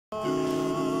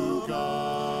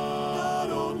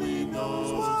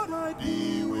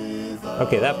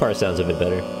Okay, that part sounds a bit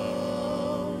better.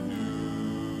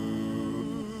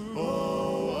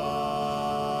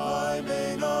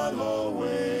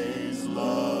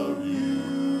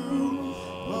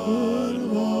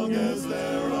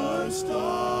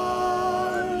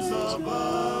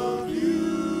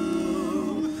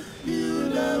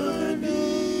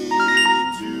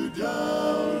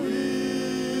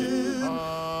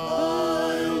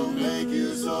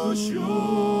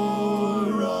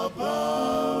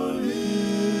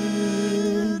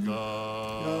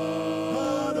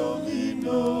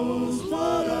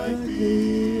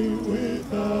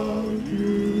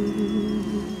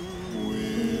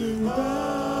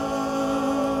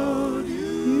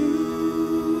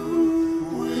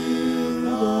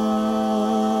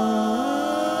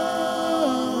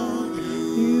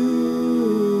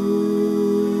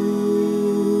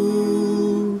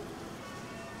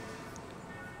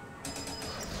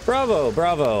 Bravo,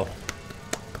 bravo.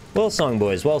 Well sung,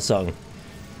 boys, well sung.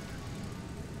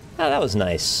 Ah, that was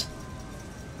nice.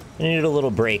 I needed a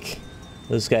little break.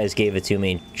 Those guys gave it to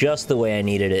me just the way I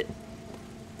needed it.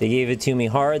 They gave it to me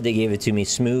hard, they gave it to me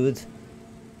smooth.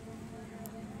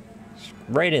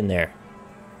 Right in there.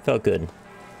 Felt good.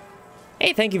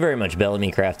 Hey, thank you very much,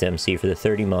 Bellamy Craft MC, for the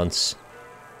 30 months.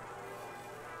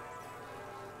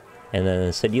 And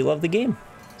then said you love the game.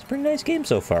 It's a pretty nice game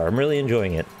so far. I'm really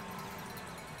enjoying it.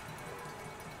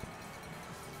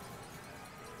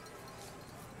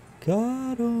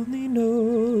 God only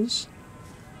knows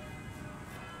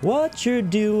what you're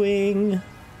doing,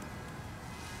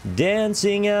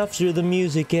 dancing after the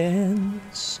music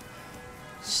ends,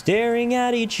 staring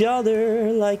at each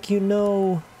other like you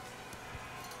know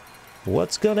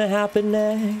what's gonna happen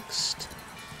next.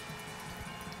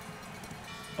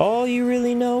 All you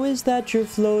really know is that you're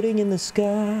floating in the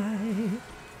sky,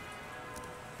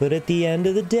 but at the end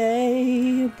of the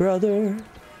day, brother,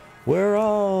 we're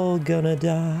all gonna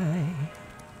die.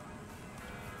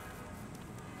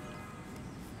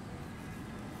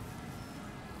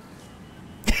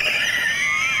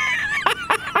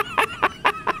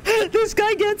 This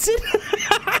guy gets it.